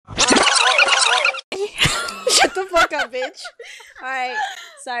fuck up, bitch. All right.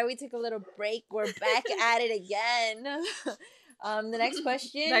 Sorry, we took a little break. We're back at it again. The next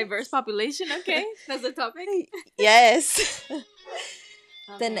question. Diverse population. Okay, that's the topic. Yes. Okay.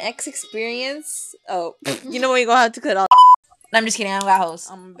 The next experience. Oh, you know what? You're gonna have to cut off. I'm just kidding. I don't got hoes.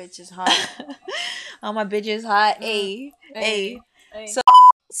 My bitch is hot. My bitch is hot. Hey. So,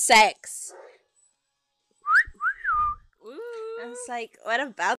 sex. Ooh. I was like, what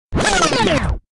about?